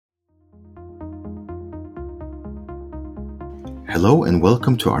Hello and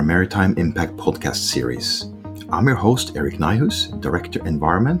welcome to our Maritime Impact podcast series. I'm your host, Erik Nyhus, Director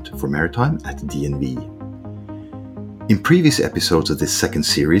Environment for Maritime at DNV. In previous episodes of this second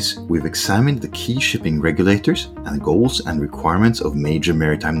series, we've examined the key shipping regulators and goals and requirements of major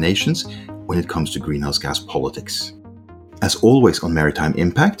maritime nations when it comes to greenhouse gas politics. As always on Maritime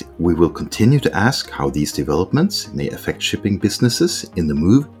Impact, we will continue to ask how these developments may affect shipping businesses in the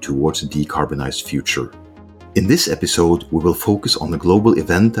move towards a decarbonized future. In this episode, we will focus on the global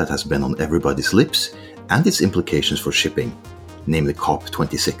event that has been on everybody's lips and its implications for shipping, namely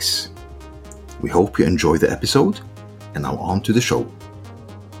COP26. We hope you enjoy the episode, and now on to the show.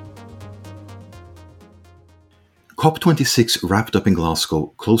 COP26 wrapped up in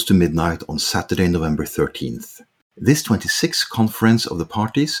Glasgow close to midnight on Saturday, November 13th. This 26th conference of the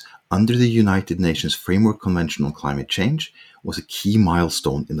parties under the United Nations Framework Convention on Climate Change was a key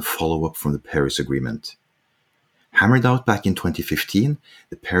milestone in the follow-up from the Paris Agreement. Hammered out back in 2015,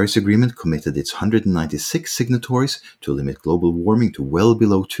 the Paris Agreement committed its 196 signatories to limit global warming to well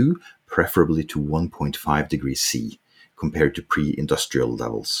below 2, preferably to 1.5 degrees C, compared to pre-industrial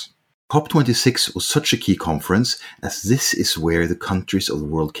levels. COP26 was such a key conference as this is where the countries of the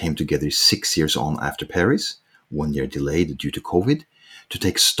world came together 6 years on after Paris, 1 year delayed due to COVID, to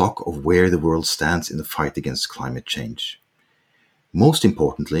take stock of where the world stands in the fight against climate change. Most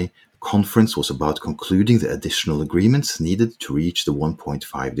importantly, conference was about concluding the additional agreements needed to reach the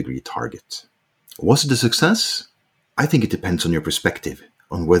 1.5 degree target. Was it a success? I think it depends on your perspective,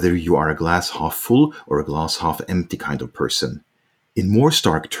 on whether you are a glass half full or a glass half empty kind of person. In more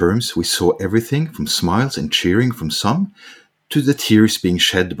stark terms, we saw everything from smiles and cheering from some to the tears being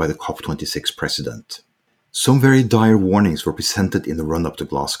shed by the COP26 president. Some very dire warnings were presented in the run-up to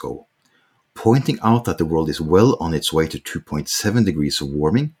Glasgow, pointing out that the world is well on its way to 2.7 degrees of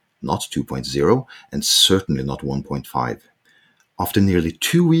warming, not 2.0, and certainly not 1.5. After nearly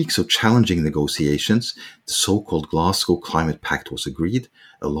 2 weeks of challenging negotiations, the so-called Glasgow Climate Pact was agreed,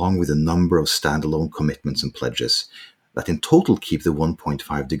 along with a number of standalone commitments and pledges that in total keep the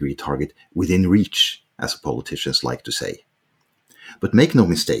 1.5 degree target within reach, as politicians like to say. But make no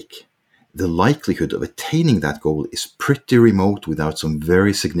mistake, the likelihood of attaining that goal is pretty remote without some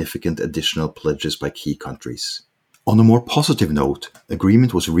very significant additional pledges by key countries. On a more positive note,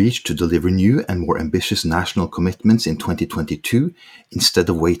 agreement was reached to deliver new and more ambitious national commitments in 2022 instead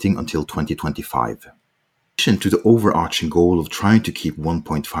of waiting until 2025. In addition to the overarching goal of trying to keep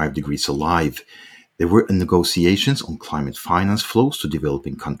 1.5 degrees alive, there were negotiations on climate finance flows to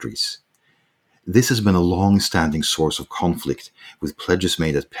developing countries. This has been a long-standing source of conflict, with pledges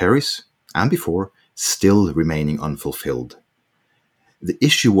made at Paris and before still remaining unfulfilled. The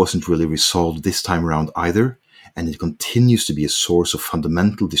issue wasn't really resolved this time around either, and it continues to be a source of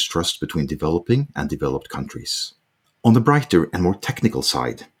fundamental distrust between developing and developed countries. On the brighter and more technical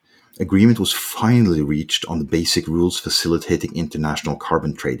side, agreement was finally reached on the basic rules facilitating international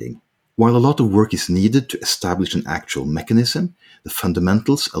carbon trading. While a lot of work is needed to establish an actual mechanism, the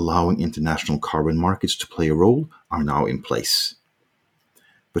fundamentals allowing international carbon markets to play a role are now in place.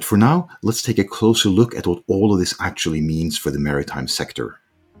 But for now, let's take a closer look at what all of this actually means for the maritime sector.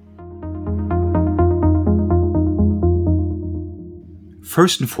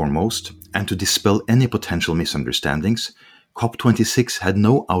 First and foremost, and to dispel any potential misunderstandings, COP26 had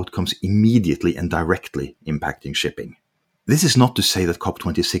no outcomes immediately and directly impacting shipping. This is not to say that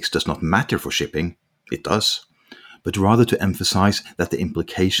COP26 does not matter for shipping, it does, but rather to emphasize that the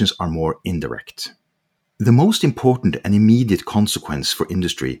implications are more indirect. The most important and immediate consequence for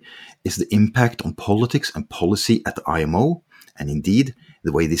industry is the impact on politics and policy at the IMO, and indeed,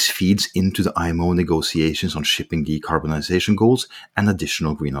 the way this feeds into the IMO negotiations on shipping decarbonization goals and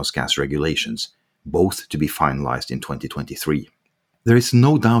additional greenhouse gas regulations, both to be finalized in 2023. There is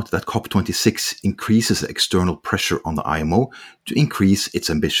no doubt that COP26 increases the external pressure on the IMO to increase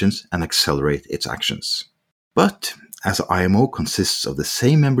its ambitions and accelerate its actions. But as the IMO consists of the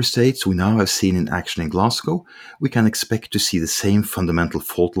same member states we now have seen in action in Glasgow, we can expect to see the same fundamental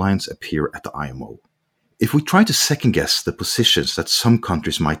fault lines appear at the IMO. If we try to second-guess the positions that some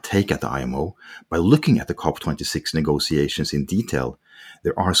countries might take at the IMO by looking at the COP26 negotiations in detail,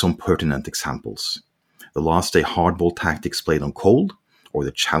 there are some pertinent examples. The last-day hardball tactics played on coal, or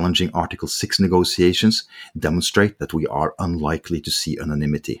the challenging Article 6 negotiations, demonstrate that we are unlikely to see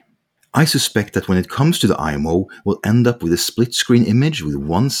unanimity. I suspect that when it comes to the IMO, we'll end up with a split-screen image with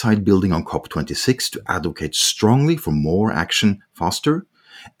one side building on COP26 to advocate strongly for more action faster,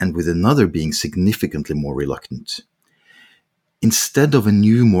 and with another being significantly more reluctant. Instead of a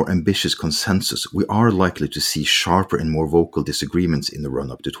new, more ambitious consensus, we are likely to see sharper and more vocal disagreements in the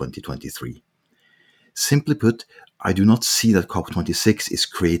run-up to 2023. Simply put, I do not see that COP26 is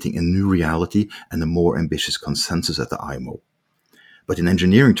creating a new reality and a more ambitious consensus at the IMO. But in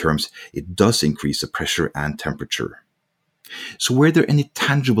engineering terms, it does increase the pressure and temperature. So were there any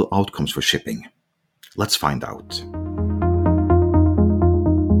tangible outcomes for shipping? Let's find out.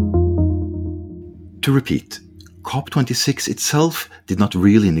 To repeat, COP26 itself did not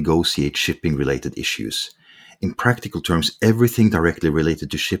really negotiate shipping-related issues. In practical terms, everything directly related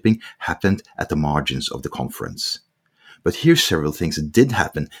to shipping happened at the margins of the conference. But here's several things that did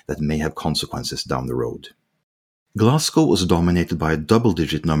happen that may have consequences down the road. Glasgow was dominated by a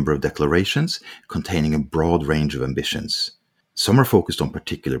double-digit number of declarations containing a broad range of ambitions. Some are focused on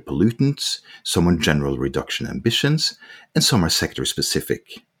particular pollutants, some on general reduction ambitions, and some are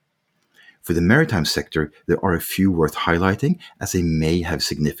sector-specific. For the maritime sector, there are a few worth highlighting as they may have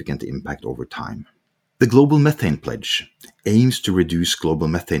significant impact over time. The Global Methane Pledge aims to reduce global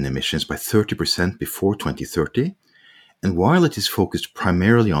methane emissions by 30% before 2030, and while it is focused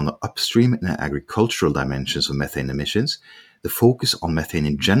primarily on the upstream and agricultural dimensions of methane emissions, the focus on methane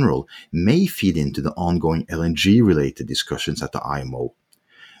in general may feed into the ongoing LNG-related discussions at the IMO.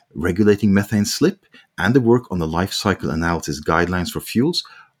 Regulating methane slip and the work on the life cycle analysis guidelines for fuels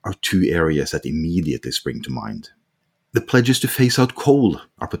are two areas that immediately spring to mind. The pledges to phase out coal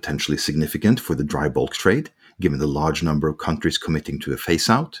are potentially significant for the dry bulk trade, given the large number of countries committing to a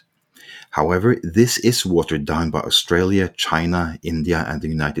phase-out. However, this is watered down by Australia, China, India, and the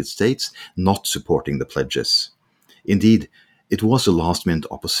United States not supporting the pledges. Indeed, it was a last-minute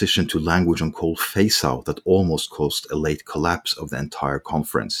opposition to language on coal phase-out that almost caused a late collapse of the entire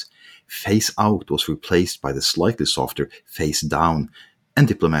conference. Phase-out was replaced by the slightly softer phase-down, and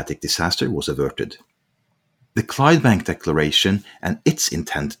diplomatic disaster was averted. The Clydebank Declaration and its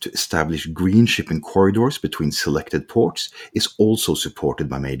intent to establish green shipping corridors between selected ports is also supported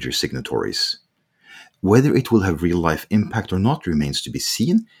by major signatories. Whether it will have real-life impact or not remains to be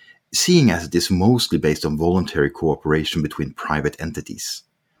seen, seeing as it is mostly based on voluntary cooperation between private entities.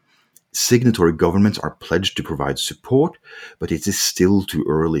 Signatory governments are pledged to provide support, but it is still too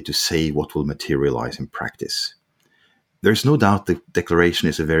early to say what will materialize in practice. There is no doubt the declaration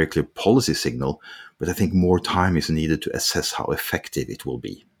is a very clear policy signal, but I think more time is needed to assess how effective it will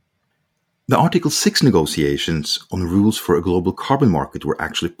be. The Article 6 negotiations on rules for a global carbon market were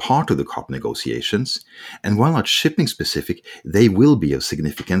actually part of the COP negotiations, and while not shipping specific, they will be of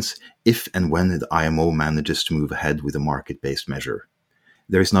significance if and when the IMO manages to move ahead with a market-based measure.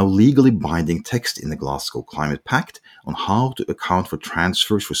 There is now legally binding text in the Glasgow Climate Pact on how to account for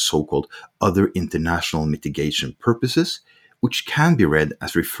transfers for so-called other international mitigation purposes, which can be read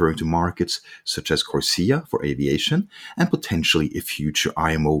as referring to markets such as CORSIA for aviation and potentially a future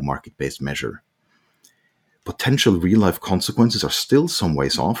IMO market-based measure. Potential real-life consequences are still some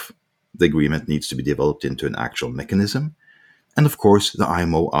ways off. The agreement needs to be developed into an actual mechanism. And of course, the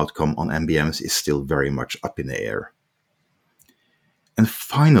IMO outcome on MBMs is still very much up in the air. And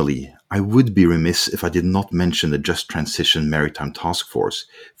finally, I would be remiss if I did not mention the Just Transition Maritime Task Force,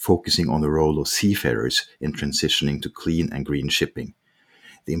 focusing on the role of seafarers in transitioning to clean and green shipping.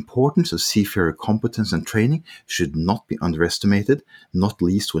 The importance of seafarer competence and training should not be underestimated, not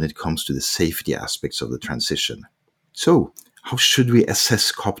least when it comes to the safety aspects of the transition. So, how should we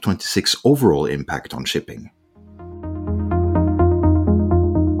assess COP26 overall impact on shipping?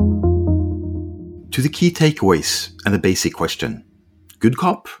 To the key takeaways and the basic question: good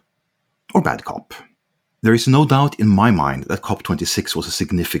COP or bad COP? There is no doubt in my mind that COP26 was a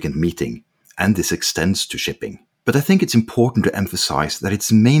significant meeting, and this extends to shipping. But I think it's important to emphasize that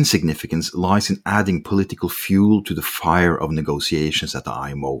its main significance lies in adding political fuel to the fire of negotiations at the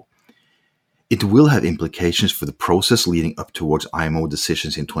IMO. It will have implications for the process leading up towards IMO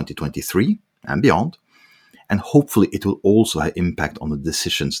decisions in 2023 and beyond, and hopefully it will also have impact on the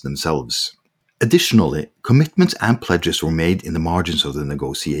decisions themselves. Additionally, commitments and pledges were made in the margins of the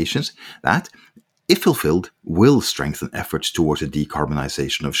negotiations that, if fulfilled, will strengthen efforts towards a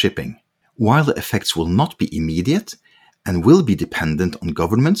decarbonization of shipping. While the effects will not be immediate and will be dependent on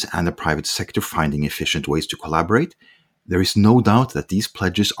governments and the private sector finding efficient ways to collaborate, there is no doubt that these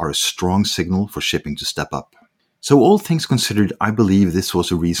pledges are a strong signal for shipping to step up. So all things considered, I believe this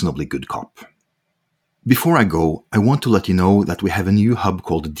was a reasonably good COP. Before I go, I want to let you know that we have a new hub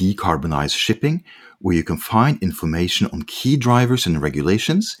called Decarbonize Shipping, where you can find information on key drivers and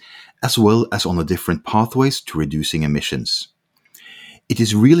regulations, as well as on the different pathways to reducing emissions. It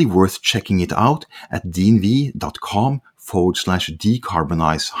is really worth checking it out at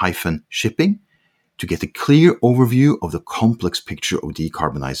dnv.com/decarbonize-shipping to get a clear overview of the complex picture of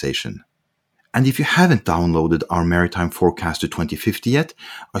decarbonization. And if you haven't downloaded our Maritime Forecaster 2050 yet,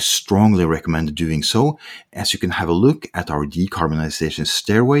 I strongly recommend doing so, as you can have a look at our decarbonization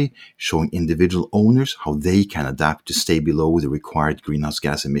stairway, showing individual owners how they can adapt to stay below the required greenhouse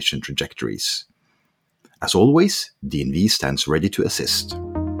gas emission trajectories. As always, DNV stands ready to assist.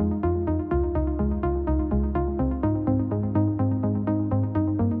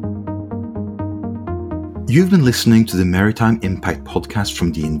 You've been listening to the Maritime Impact Podcast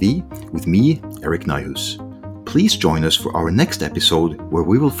from DNV with me, Erik Nyhus. Please join us for our next episode, where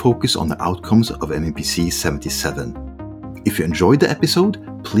we will focus on the outcomes of MEPC 77. If you enjoyed the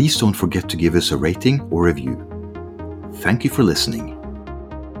episode, please don't forget to give us a rating or review. Thank you for listening.